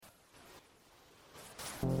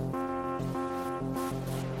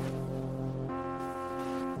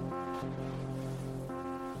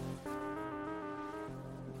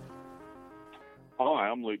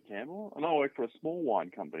Luke Campbell, and I work for a small wine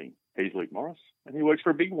company. He's Luke Morris, and he works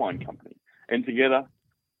for a big wine company. And together,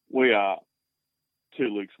 we are Two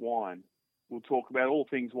Luke's Wine. We'll talk about all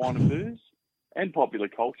things wine and booze and popular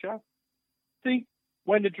culture. Think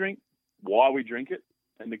when to drink, why we drink it,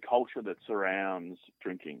 and the culture that surrounds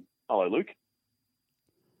drinking. Hello, Luke.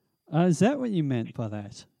 Is that what you meant by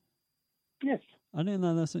that? Yes. I didn't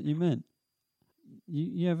know that's what you meant.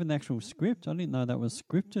 You have an actual script. I didn't know that was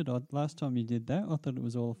scripted. Last time you did that, I thought it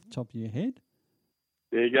was all off the top of your head.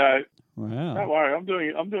 There you go. Wow. Don't worry,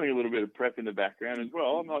 I'm doing a little bit of prep in the background as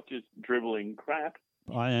well. I'm not just dribbling crap.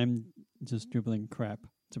 I am just dribbling crap,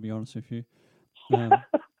 to be honest with you.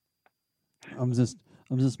 I'm just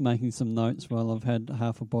making some notes while I've had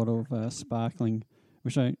half a bottle of sparkling,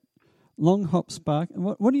 long hop spark.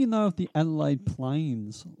 What do you know of the Adelaide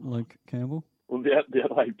Plains, Luke Campbell? Well, the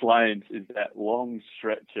Adelaide Plains is that long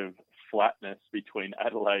stretch of flatness between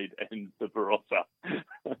Adelaide and the Barossa.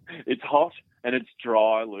 It's hot and it's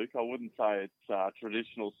dry, Luke. I wouldn't say it's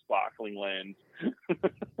traditional sparkling land.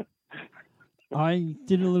 I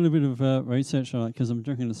did a little bit of research on it because I'm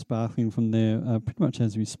drinking a sparkling from there pretty much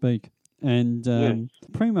as we speak. And Yes.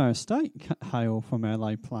 Primo Estate hail from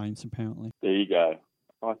Adelaide Plains, apparently. There you go.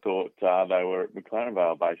 I thought they were at McLaren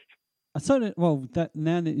Vale based. I thought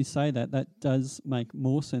now that you say that, that does make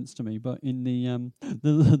more sense to me. But in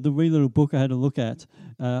the wee little book I had a look at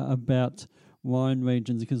about wine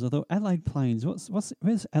regions, because I thought Adelaide Plains,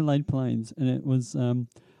 where's Adelaide Plains? And it was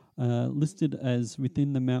listed as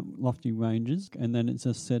within the Mount Lofty Ranges, and then it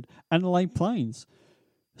just said Adelaide Plains.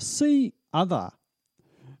 See other.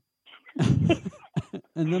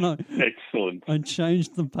 And then Excellent. I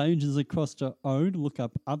changed the pages across to O to look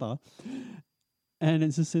up other. And it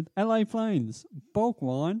just said, LA Plains, bulk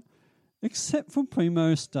wine, except for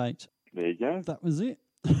Primo Estate. There you go. That was it.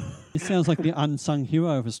 It sounds like the unsung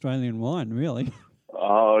hero of Australian wine, really.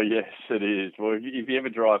 Oh, yes, it is. Well, if you ever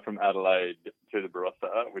drive from Adelaide to the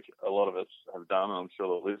Barossa, which a lot of us have done, and I'm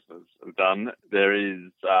sure the listeners have done, there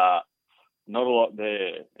is not a lot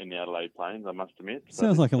there in the Adelaide Plains, I must admit.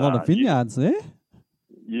 Sounds like a lot of vineyards there.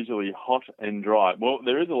 Usually hot and dry. Well,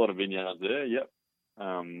 there is a lot of vineyards there, yep.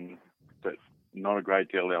 But not a great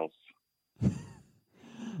deal else.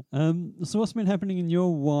 So what's been happening in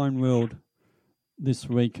your wine world this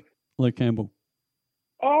week, Luke Campbell?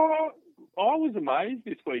 Oh, I was amazed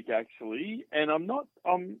this week, actually, and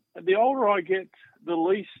the older I get, the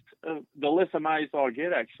less amazed I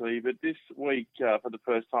get, actually. But this week, for the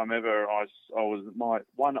first time ever, my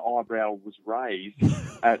one eyebrow was raised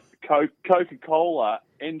at Coca-Cola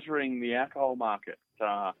entering the alcohol market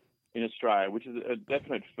in Australia, which is a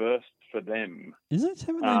definite first for them. Is it?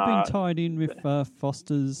 Haven't they been tied in with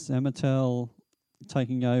Foster's, Amatel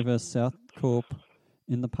taking over South Corp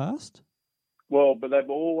in the past? Well, but they've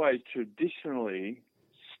always traditionally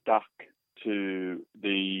stuck to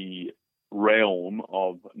the realm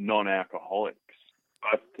of non-alcoholics.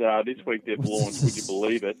 But this week they've launched, would you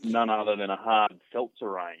believe it, none other than a hard seltzer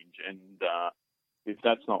range. And if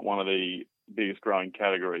that's not one of the biggest growing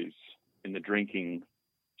categories in the drinking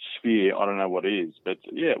sphere, I don't know what is. But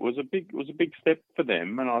yeah, it was a big step for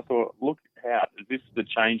them. And I thought, look out, this is the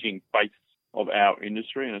changing face of our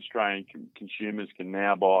industry, and Australian consumers can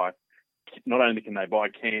now buy. Not only can they buy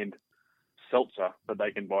canned seltzer, but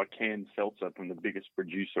they can buy canned seltzer from the biggest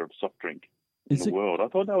producer of soft drink in the world. I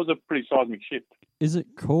thought that was a pretty seismic shift. Is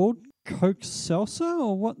it called Coke Seltzer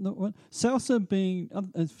or what? Seltzer being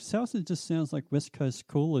seltzer just sounds like West Coast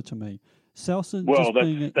cooler to me. Seltzer. Well,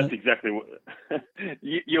 that's exactly what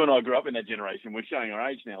you and I grew up in that generation. We're showing our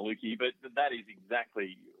age now, Lukey, but that is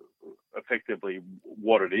exactly effectively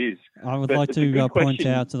what it is. I would like to point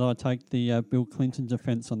out that I take the Bill Clinton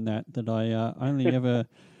defence on that I only ever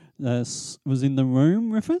was in the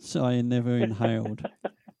room with it. I never inhaled.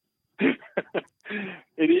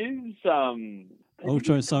 It is.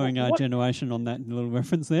 Also showing our generation on that little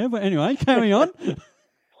reference there. But anyway, carry on.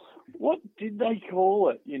 What did they call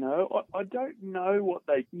it? You know, I don't know what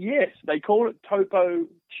they... Yes, they call it Topo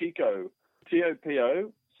Chico.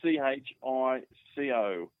 Topochico.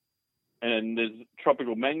 And there's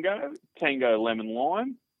tropical mango, tango lemon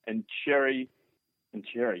lime, and cherry.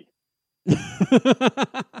 It's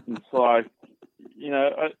like, you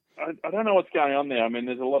know, I don't know what's going on there. I mean,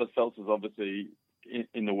 there's a lot of seltzers, obviously,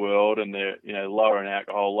 in the world, and they're, you know, lower in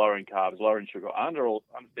alcohol, lower in carbs, lower in sugar. I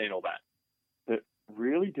understand all that. But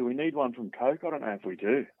really, do we need one from Coke? I don't know if we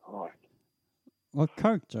do. Well,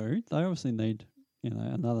 Coke do. They obviously need, you know,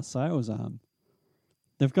 another sales arm.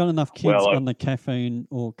 They've got enough kids on the caffeine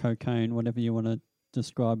or cocaine, whatever you want to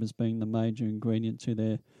describe as being the major ingredient to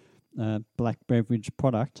their black beverage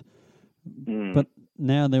product. But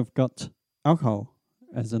now they've got alcohol,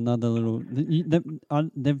 as another little.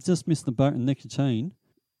 They've just missed the boat in nicotine.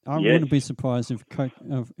 I Yes. wouldn't be surprised if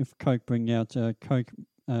Coke bring out Coke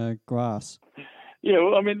grass. Yeah,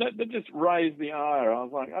 well, I mean, that just raised the ire. I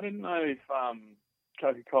was like, I didn't know if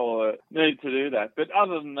Coca-Cola needed to do that. But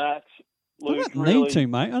other than that, They Luke, don't really... need to,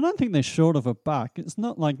 mate. I don't think they're short of a buck. It's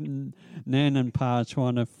not like Nan and Pa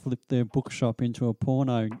trying to flip their bookshop into a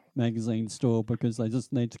porno magazine store because they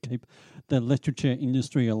just need to keep the literature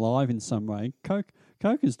industry alive in some way. Coke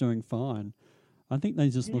is doing fine. I think they're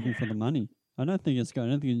just looking for the money. I don't think it's got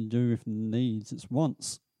anything to do with needs. It's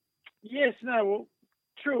wants. Yes, no, well,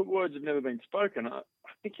 true words have never been spoken. I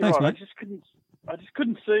think you're Thanks, right. mate. I just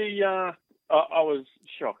couldn't see... I was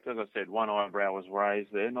shocked. As I said, one eyebrow was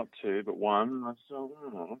raised there, not two, but one. I thought,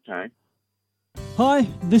 oh, okay. Hi,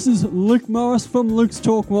 this is Luke Morris from Luke's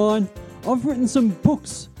Talk Wine. I've written some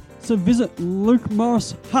books, so visit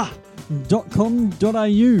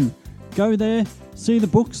lukemorrisha.com.au. Go there, see the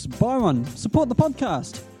books, buy one, support the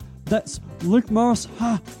podcast. That's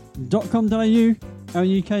lukemorrisha.com.au,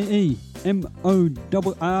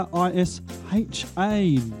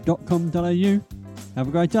 lukemorrisha.com.au. Have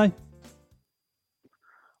a great day.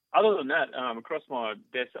 Other than that, across my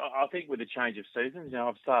desk, I think with the change of seasons,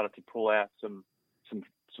 I've started to pull out some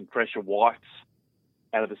fresher whites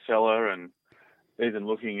out of the cellar, and even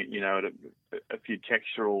looking at at a few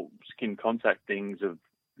textural skin contact things of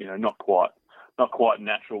not quite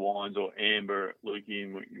natural wines or amber, Lukey,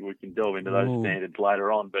 and we can delve into those standards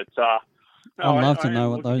later on. But I'd love to know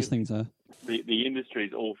what those things are. The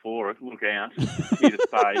industry's all for it. Look out, it's here to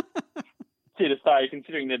stay. Here to stay,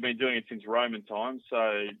 considering they've been doing it since Roman times.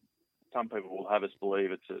 So some people will have us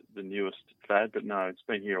believe it's the newest fad, but no, it's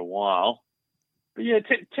been here a while. But yeah,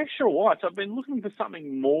 textural whites. I've been looking for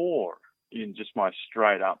something more in just my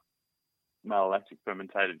straight up malolactic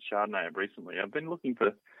fermentated Chardonnay recently. I've been looking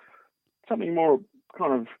for something more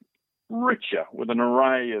kind of richer with an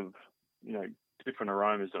array of different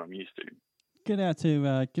aromas that I'm used to. Get out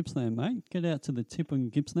to Gippsland, mate. Get out to the tip on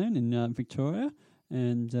Gippsland in Victoria.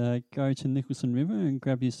 And go to Nicholson River and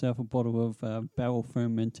grab yourself a bottle of barrel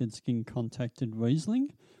fermented skin contacted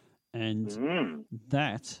Riesling, and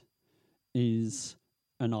that is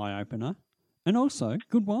an eye opener, and also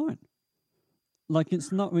good wine. Like,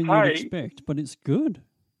 it's not what you'd expect, but it's good.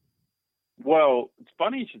 Well, it's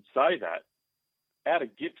funny you should say that. Out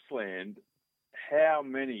of Gippsland, how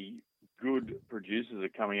many good producers are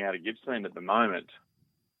coming out of Gippsland at the moment?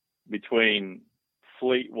 Between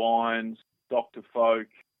Fleet Wines, Dr. Folk.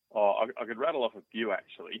 I could rattle off a few,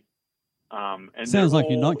 actually. And sounds like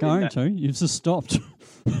you're not going to. You've just stopped.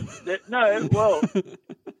 No, well,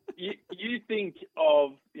 you think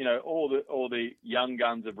of all the young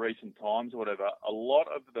guns of recent times or whatever. A lot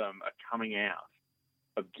of them are coming out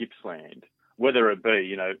of Gippsland, whether it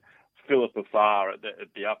be Philip Afar at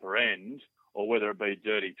the upper end, or whether it be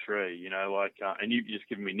Dirty Tree. And you've just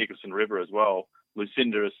given me Nicholson River as well,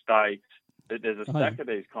 Lucinda Estate. There's a stack of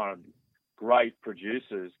these kind of great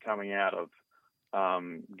producers coming out of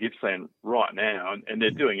Gippsland right now, and they're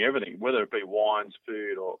doing everything, whether it be wines,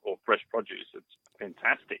 food, or fresh produce. It's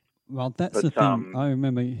fantastic. Well, that's the thing. I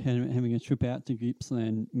remember having a trip out to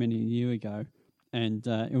Gippsland many years ago, and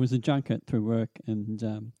it was a junket through work, and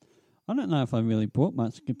I don't know if I really bought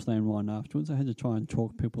much Gippsland wine afterwards. I had to try and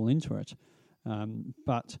talk people into it.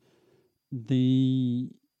 But the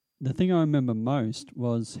thing I remember most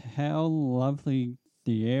was how lovely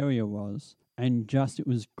the area was, and just it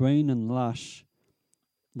was green and lush,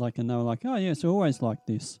 and they were like, oh yeah, it's always like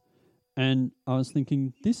this. And I was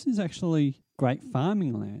thinking, this is actually great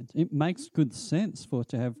farming land. It makes good sense for it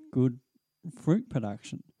to have good fruit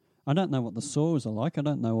production. I don't know what the soils are like. I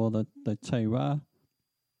don't know all the terroir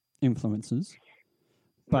influences,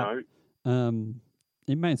 but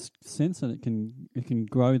it makes sense that it can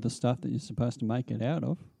grow the stuff that you're supposed to make it out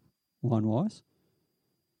of, wine wise.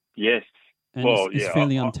 Yes. And it's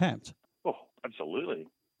fairly untapped. Oh, absolutely.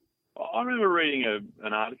 I remember reading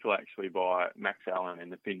an article actually by Max Allen in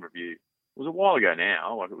the Fin Review. It was a while ago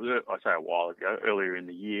now. I say a while ago, earlier in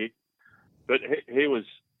the year. But he was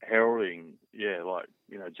heralding,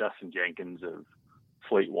 Justin Jenkins of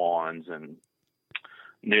Fleet Wines and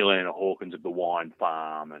Neil Anna Hawkins of the Wine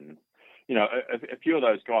Farm, and a few of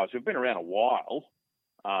those guys who've been around a while,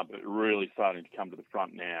 but really starting to come to the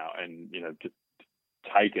front now, and to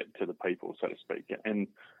take it to the people, so to speak. And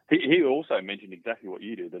he also mentioned exactly what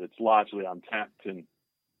you do, that it's largely untapped, and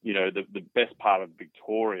the best part of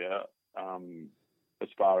Victoria, as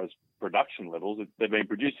far as production levels, they've been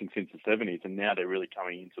producing since the 70s, and now they're really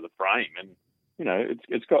coming into the frame. And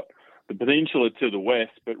it's got the peninsula to the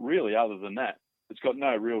west, but really other than that, it's got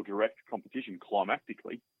no real direct competition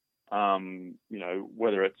climatically.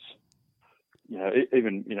 Whether it's,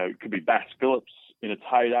 even, it could be Bass Phillips in its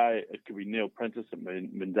heyday. It could be Neil Prentice at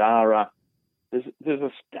Mandara. There's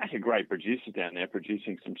a stack of great producers down there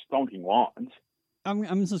producing some stonking wines.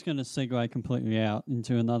 I'm just going to segue completely out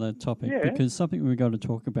into another topic because something we've got to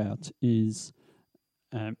talk about is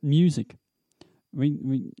music. I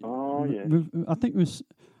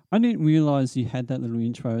didn't realise you had that little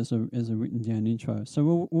intro as a written down intro.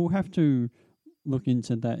 So we'll have to look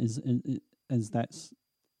into that as that's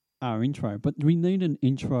our intro. But we need an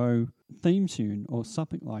intro theme tune or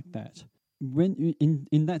something like that. When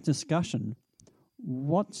in that discussion,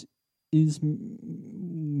 what is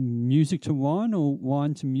music to wine or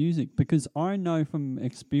wine to music? Because I know from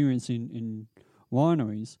experience in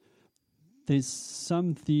wineries, there's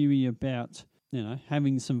some theory about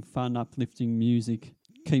having some fun, uplifting music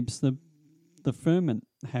keeps the ferment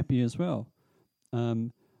happy as well.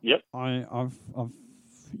 Yep.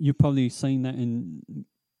 You've probably seen that in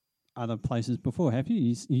other places before, have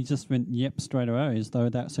you? You just went yep straight away as though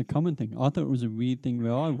that's a common thing. I thought it was a weird thing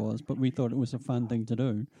where I was, but we thought it was a fun thing to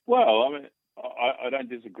do. Well, I mean, I don't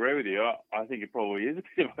disagree with you. I think it probably is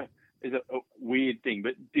a weird thing,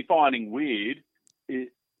 but defining weird is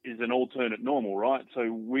an alternate normal, right? So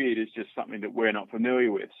weird is just something that we're not familiar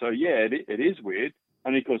with. So yeah, it is weird.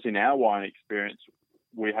 And of course, in our wine experience,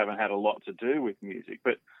 we haven't had a lot to do with music,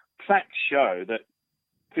 but facts show that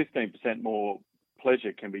 15% more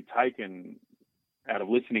pleasure can be taken out of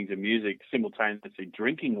listening to music simultaneously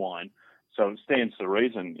drinking wine. So it stands to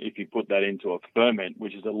reason if you put that into a ferment,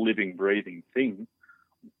 which is a living, breathing thing,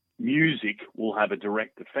 music will have a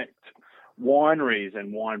direct effect. Wineries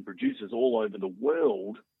and wine producers all over the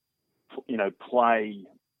world, play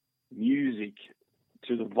music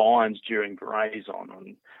to the vines during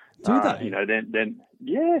graison. Do they? Then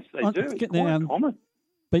yes, they do. It's quite common.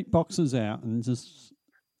 Beatboxers out and just,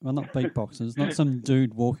 well, not beatboxers, not some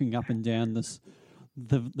dude walking up and down the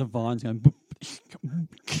vines going.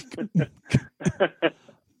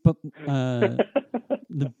 But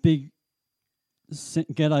the big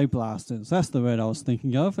ghetto blasters, that's the word I was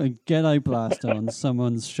thinking of, a ghetto blaster on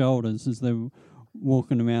someone's shoulders as they're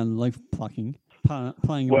walking around leaf plucking,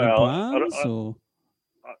 playing with Brahms or...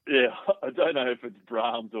 I don't know if it's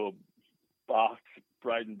Brahms or Bach's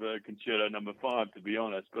Brandenburg Concerto No. 5, to be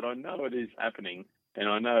honest, but I know it is happening, and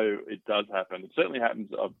I know it does happen. It certainly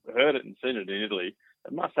happens. I've heard it and seen it in Italy.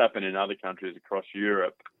 It must happen in other countries across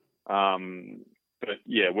Europe. But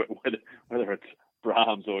yeah, whether it's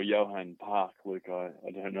Brahms or Johann Bach, Luke, I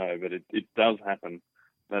don't know, but it does happen.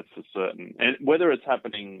 That's for certain. And whether it's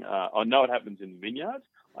happening, I know it happens in vineyards.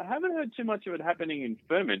 I haven't heard too much of it happening in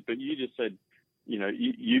ferment, but you just said,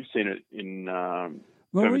 you've seen it in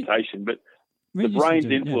fermentation, but the brain's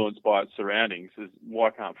influenced by its surroundings. Why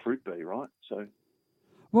can't fruit be, right? So,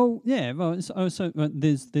 well, yeah. Well, it's also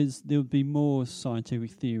there'll be more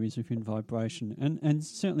scientific theories within vibration, and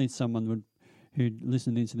certainly someone who'd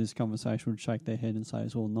listen into this conversation would shake their head and say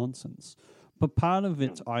it's all nonsense. But part of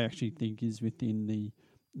it, I actually think, is within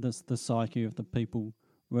the psyche of the people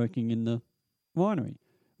working in the winery.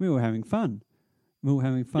 We were having fun.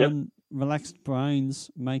 Yep. Relaxed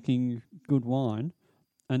brains making good wine,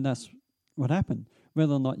 and that's what happened.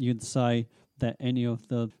 Whether or not you'd say that any of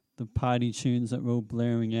the party tunes that were all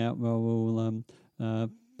blaring out were all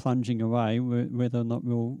plunging away, whether or not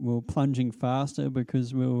we were plunging faster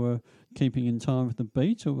because we were keeping in time with the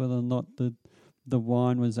beat, or whether or not the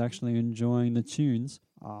wine was actually enjoying the tunes.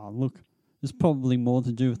 Look, there's probably more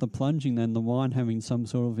to do with the plunging than the wine having some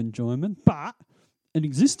sort of enjoyment, but it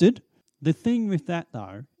existed. The thing with that,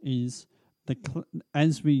 though, is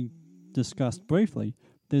as we discussed briefly,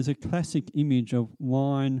 there's a classic image of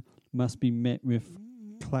wine must be met with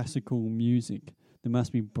classical music. There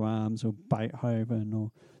must be Brahms or Beethoven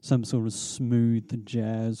or some sort of smooth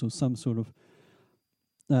jazz or some sort of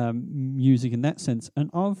music in that sense.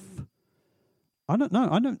 And I don't know.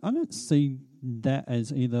 I don't see that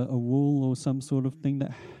as either a rule or some sort of thing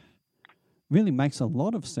that really makes a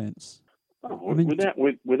lot of sense. Oh,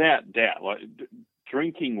 without doubt, like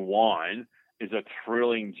drinking wine is a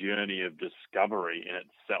thrilling journey of discovery in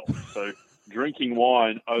itself. So drinking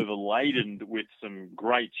wine overladen with some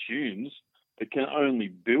great tunes, it can only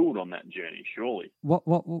build on that journey, surely.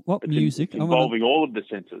 What music? Involving all of the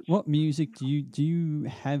senses. What music do you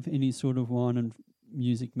have any sort of wine and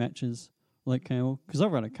music matches like Campbell? Because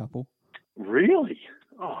I've run a couple. Really?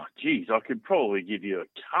 Oh, geez, I could probably give you a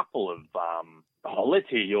couple of... let's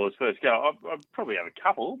hear yours first. Go. I'd probably have a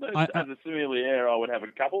couple. But as a sommelier, I would have a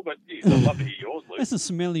couple. But geez, I'd love to hear yours, Luke. As a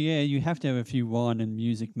sommelier, you have to have a few wine and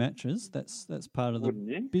music matches. That's part of the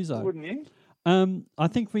bizzo. Wouldn't you? I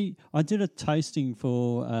think I did a tasting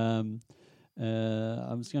for. I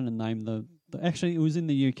was going to name actually, it was in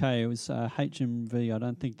the UK. It was HMV. I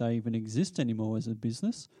don't think they even exist anymore as a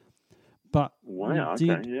business. But Wow.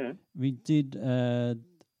 we did.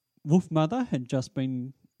 Wolf Mother had just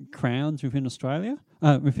been crowned within Australia,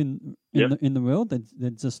 in the world.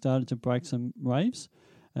 They'd just started to break some waves.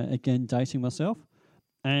 Again, dating myself,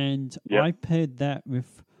 and I paired that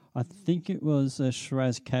with. I think it was a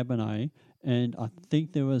Shiraz Cabernet, and I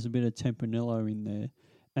think there was a bit of Tempranillo in there,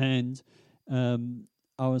 and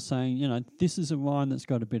I was saying, this is a wine that's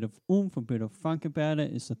got a bit of oomph, a bit of funk about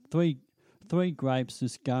it. It's a three grapes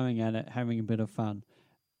just going at it, having a bit of fun.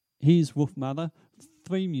 Here's Wolf Mother,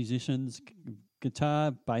 3 musicians,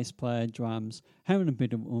 guitar, bass player, drums, having a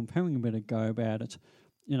bit of oomph, having a bit of go about it.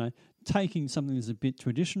 Taking something that's a bit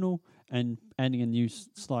traditional and adding a new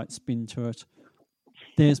slight spin to it.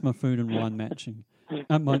 There's my food and wine matching,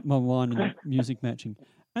 my wine and music matching.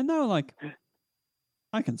 And they were like,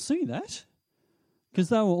 I can see that. Because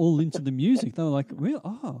they were all into the music. They were like,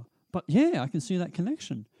 but yeah, I can see that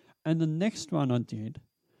connection. And the next one I did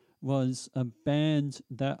was a band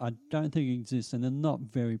that I don't think exists, and they're not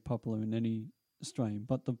very popular in any stream.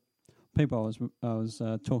 But the people I was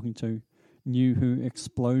talking to knew who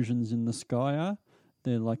Explosions in the Sky are.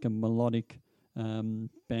 They're like a melodic band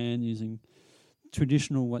using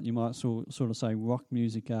traditional, what you might sort of say rock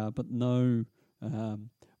music but no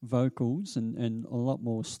vocals and a lot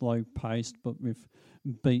more slow paced, but with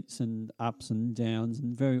beats and ups and downs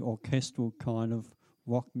and very orchestral kind of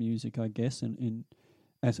rock music, I guess, and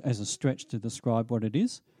as a stretch to describe what it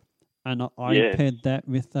is. And I paired that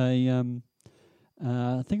with a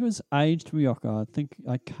I think it was aged Rioja.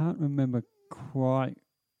 I can't remember quite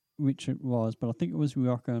which it was, but I think it was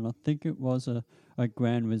Rioja, and I think it was a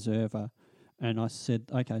Grand Reserva. And I said,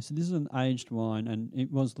 okay, so this is an aged wine, and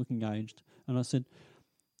it was looking aged. And I said,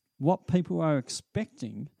 what people are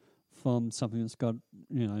expecting from something that's got,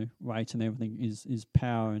 weight and everything is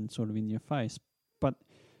power and sort of in your face. But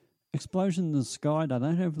Explosion in the Sky, they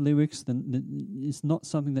don't have lyrics. Then it's not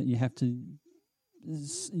something that you have to,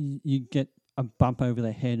 you get a bump over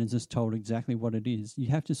the head and just told exactly what it is. You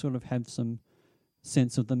have to sort of have some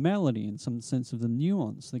sense of the melody and some sense of the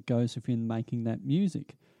nuance that goes within making that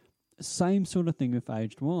music. Same sort of thing with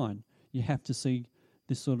aged wine. You have to see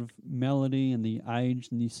this sort of melody and the age,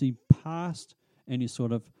 and you see past any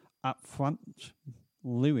sort of upfront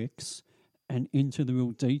lyrics and into the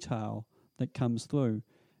real detail that comes through.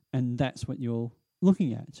 And that's what you're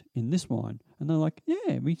looking at in this wine. And they're like,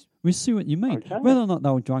 yeah, we see what you mean. Okay. Whether or not they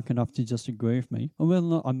were drunk enough to just agree with me, or whether or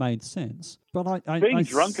not I made sense. But Being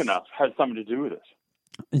drunk enough has something to do with it.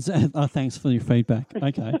 Thanks for your feedback.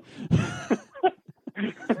 Okay.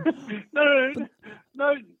 No.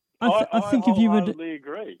 I think if you were to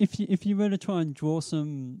agree. If you were to try and draw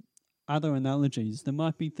some other analogies, there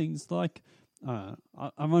might be things like I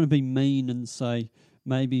want to be mean and say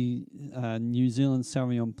maybe New Zealand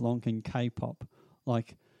Sauvignon Blanc and K-pop,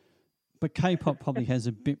 but K-pop probably has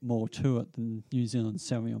a bit more to it than New Zealand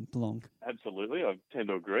Sauvignon Blanc. Absolutely, I tend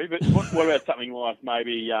to agree. But what about something like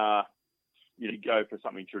maybe go for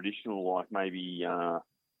something traditional like maybe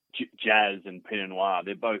jazz and Pinot Noir?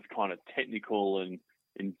 They're both kind of technical and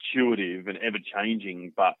intuitive and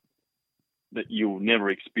ever-changing, but that you'll never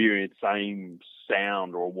experience same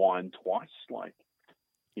sound or wine twice,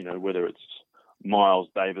 whether it's Miles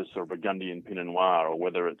Davis or Burgundian Pinot Noir, or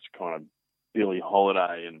whether it's kind of Billie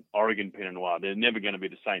Holiday and Oregon Pinot Noir. They're never going to be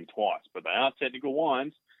the same twice, but they are technical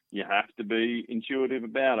wines. You have to be intuitive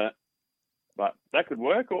about it, but that could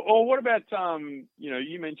work. Or what about,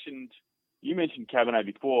 you mentioned Cabernet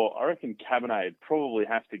before. I reckon Cabernet would probably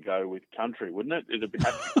have to go with country, wouldn't it? It'd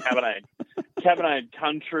have to be Cabernet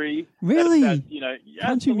country. Really?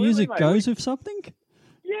 Country music mate. Goes with something?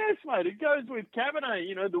 Yes, mate. It goes with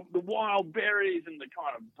Cabernet. The wild berries and the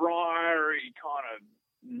kind of briery kind of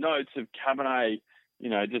notes of Cabernet.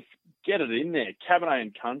 Just get it in there. Cabernet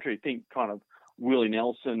and country. Think kind of Willie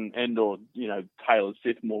Nelson or Taylor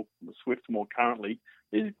Swift more currently.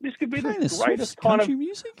 This could be the greatest kind of country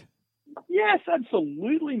music. Yes,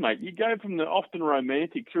 absolutely, mate. You go from the often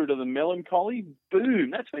romantic through to the melancholy.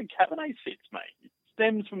 Boom. That's where Cabernet sits, mate. It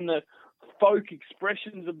stems from the folk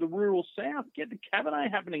expressions of the rural South. Get the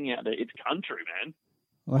Cabernet happening out there. It's country, man.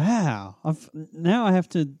 Wow. I have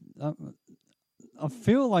to. I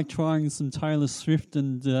feel like trying some Taylor Swift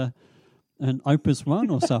and Opus One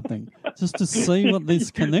or something, just to see what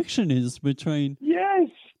this connection is between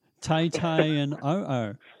Tay Tay and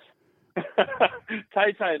OO.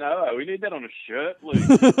 Tay Tay and OO. We need that on a shirt,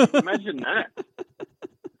 Luke. Imagine that.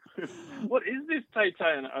 What is this Tay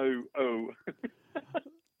Tay and OO?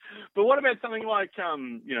 But what about something like,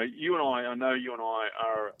 you and I know you and I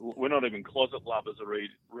we're not even closet lovers of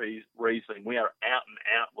Riesling. We are out and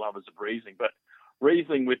out lovers of Riesling. But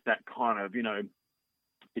Riesling with that kind of,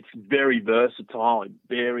 it's very versatile. It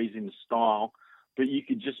varies in style, but you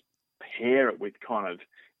could just pair it with kind of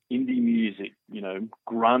indie music,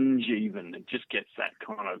 grunge even. It just gets that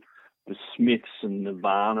kind of the Smiths and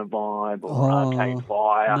Nirvana vibe or Arcade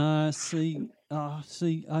Fire. No, see,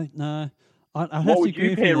 no. I'd have What to would agree you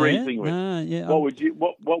with pair there. Riesling with? Yeah.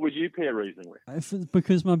 What would you pair Riesling with?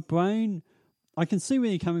 Because my brain, I can see where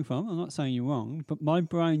you're coming from. I'm not saying you're wrong, but my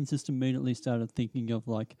brain just immediately started thinking of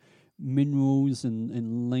like minerals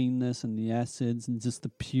and leanness and the acids and just the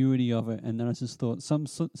purity of it. And then I just thought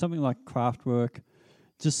something like Kraftwerk,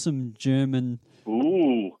 just some German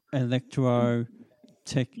electro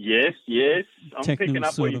tech. Yes. I'm picking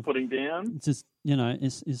up what you're putting down. Just,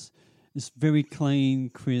 it's very clean,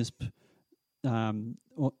 crisp,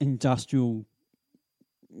 or industrial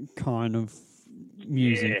kind of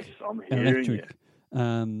music. Yes, I'm hearing electric,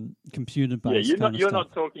 computer based. Yeah, you're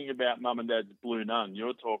not talking about Mum and Dad's Blue Nun.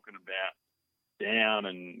 You're talking about down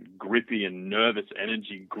and grippy and nervous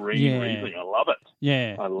energy green Riesling. I love it.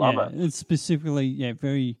 Yeah, I love it. It's specifically,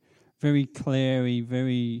 very, very clary,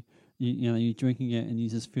 very. You're drinking it and you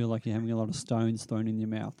just feel like you're having a lot of stones thrown in your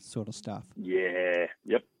mouth, sort of stuff. Yeah.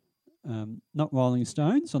 Yep. Not Rolling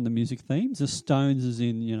Stones on the music themes. The stones as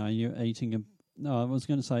in, you're eating I was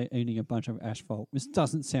going to say eating a bunch of asphalt, which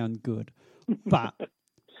doesn't sound good. But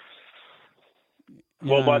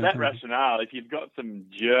well, by that rationale, if you've got some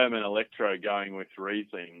German electro going with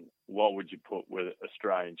Riesling, what would you put with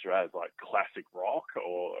Australian Shiraz? Like classic rock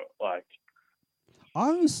or like?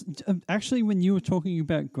 I was actually, when you were talking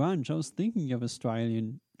about grunge, I was thinking of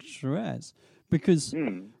Australian Shiraz because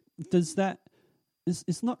does that?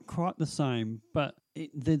 It's not quite the same, but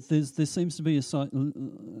there seems to be a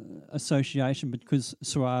association because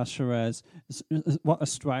Syrah Shiraz, what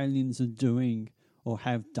Australians are doing or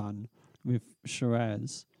have done with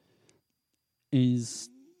Shiraz is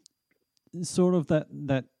sort of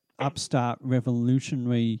that upstart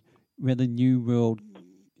revolutionary where the new world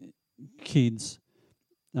kids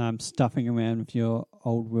stuffing around with your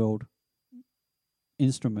old world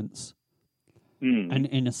instruments. And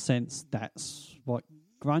in a sense, that's what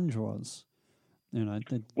grunge was.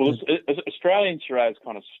 Australian Shiraz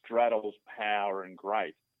kind of straddles power and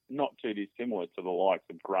grace, not too dissimilar to the likes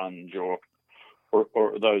of grunge or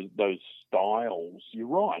those styles. You're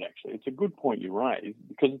right, actually. It's a good point you raised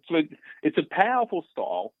because it's a powerful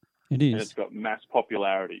style. It is, and it's got mass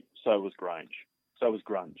popularity. So was grunge.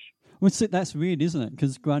 Well, that's weird, isn't it?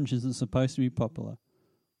 Because grunge isn't supposed to be popular.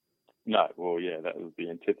 No, well, yeah, that was the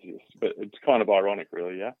antithesis. But it's kind of ironic,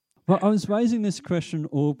 really, yeah? Well, I was raising this question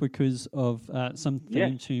all because of some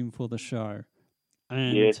theme tune for the show.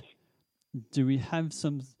 And do we have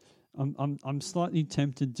some... I'm slightly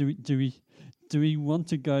tempted. Do we want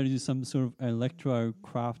to go to some sort of electro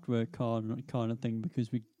Kraftwerk kind of thing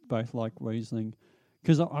because we both like Riesling?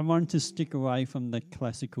 Because I wanted to stick away from the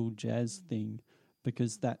classical jazz thing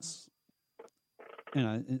because that's...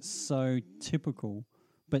 it's so typical.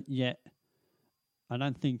 But yet, I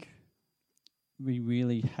don't think we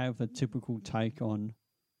really have a typical take on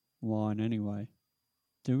wine anyway.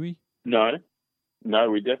 Do we? No,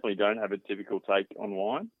 we definitely don't have a typical take on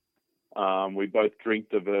wine. We both drink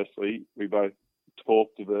diversely. We both talk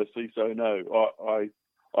diversely. So, no,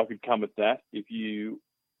 I could come with that. If you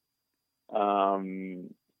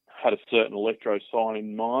had a certain electro sign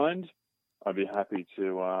in mind, I'd be happy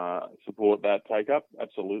to support that take-up.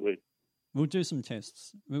 Absolutely. We'll do some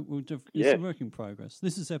tests. It's a work in progress.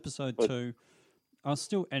 This is episode 2. I'll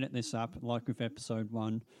still edit this up like with episode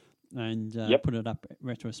 1 and put it up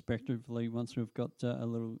retrospectively once we've got a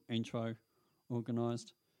little intro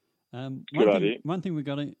organised. One thing we've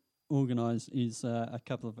got to organise is a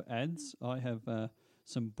couple of ads. I have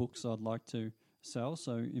some books I'd like to sell,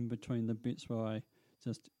 so in between the bits where I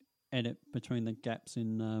just edit between the gaps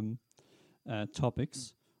in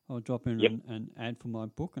topics, I'll drop in an ad for my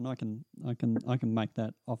book, and I can make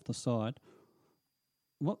that off the side.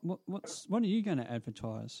 What are you going to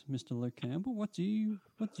advertise, Mr. Luke Campbell? What do you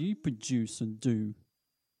produce and do?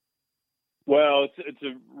 Well, it's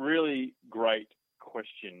a really great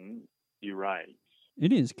question you raise.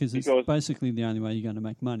 It is because it's basically the only way you're going to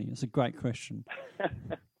make money. It's a great question.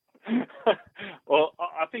 Well,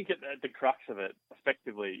 I think at the crux of it,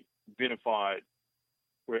 effectively, Vinified,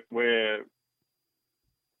 where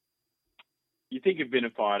you think of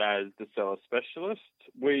Vinified as the cellar specialist.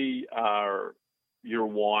 We are your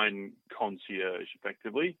wine concierge,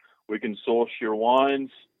 effectively. We can source your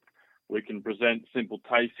wines. We can present simple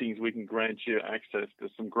tastings. We can grant you access to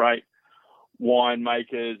some great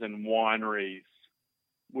winemakers and wineries.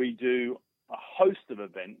 We do a host of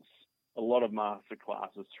events, a lot of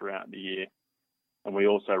masterclasses throughout the year, and we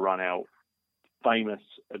also run our famous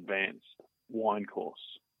advanced wine course.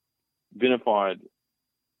 Vinified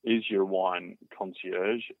is your wine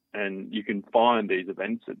concierge, and you can find these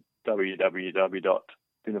events at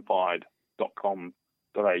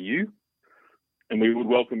www.vinified.com.au, and we would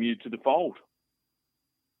welcome you to the fold.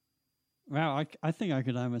 Wow, I think I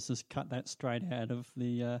could almost just cut that straight out of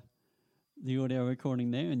the audio recording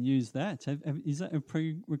there and use that. Is that a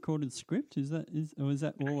pre-recorded script? Or is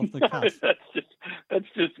that all off the cuff? That's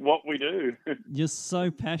just what we do. You're so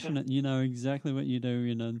passionate. You know exactly what you do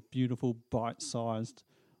in a beautiful, bite-sized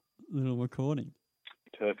little recording.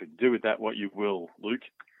 Perfect. Do with that what you will, Luke.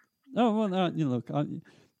 Oh well, look,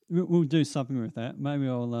 we'll do something with that. Maybe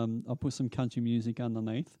I'll put some country music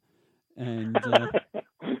underneath, and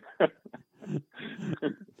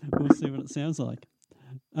we'll see what it sounds like.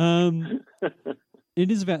 It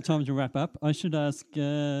is about time to wrap up. I should ask.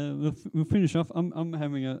 We'll finish off. I'm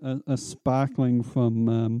having a sparkling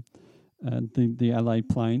from the Adelaide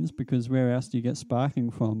Plains, because where else do you get sparkling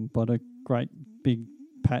from but a great big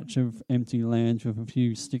patch of empty land with a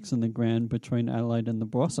few sticks in the ground between Adelaide and the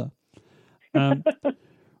Barossa?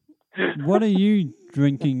 What are you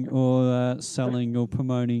drinking or selling or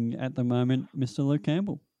promoting at the moment, Mr. Luke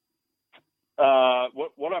Campbell?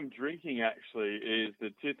 What I'm drinking actually is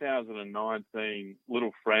the 2019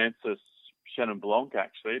 Little Francis Chenin Blanc.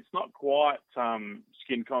 Actually, it's not quite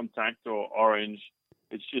skin contact or orange.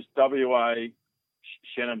 It's just WA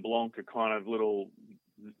Chenin Blanc, a kind of little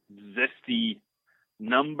zesty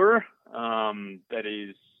number that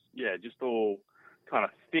is, just all kind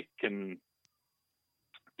of thick, and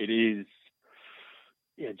it is,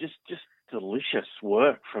 just delicious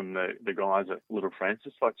work from the guys at Little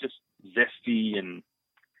Francis, like just zesty and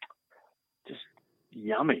just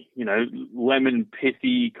yummy, lemon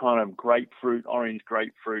pithy, kind of grapefruit, orange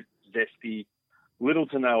grapefruit, zesty, little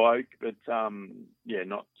to no oak, but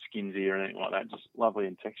not skinsy or anything like that, just lovely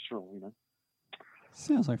and textural,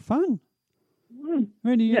 Sounds like fun.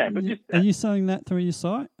 Where do you, are you selling that through your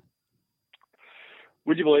site?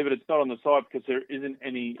 Would you believe it? It's not on the site because there isn't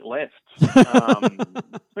any left.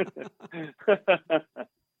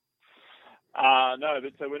 No,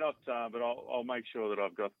 but so we're not. But I'll make sure that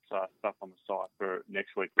I've got stuff on the site for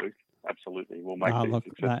next week, Luke. Absolutely, we'll make it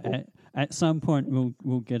successful. At some point,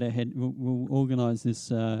 we'll get ahead. We'll organise this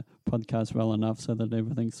podcast well enough so that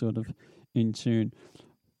everything's sort of in tune.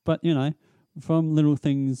 But from little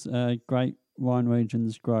things, great wine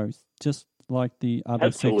regions grow. Just like the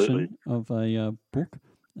other section of a book,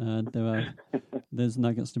 there's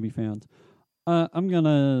nuggets to be found. I'm going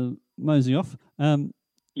to mosey off.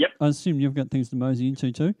 Yep. I assume you've got things to mosey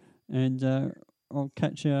into too, and I'll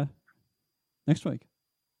catch you next week.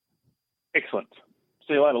 Excellent.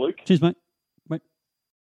 See you later, Luke. Cheers, mate. Bye.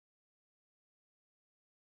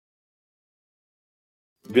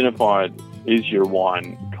 Vinified is your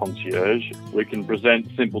wine concierge. We can present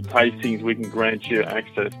simple tastings. We can grant you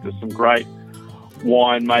access to some great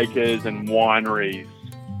winemakers and wineries.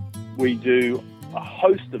 We do a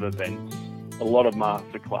host of events, a lot of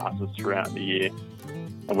masterclasses throughout the year,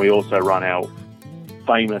 and we also run our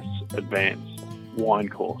famous advanced wine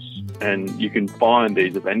course. And you can find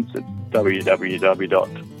these events at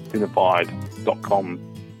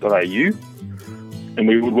www.vinified.com.au, and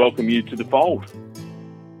we would welcome you to the fold.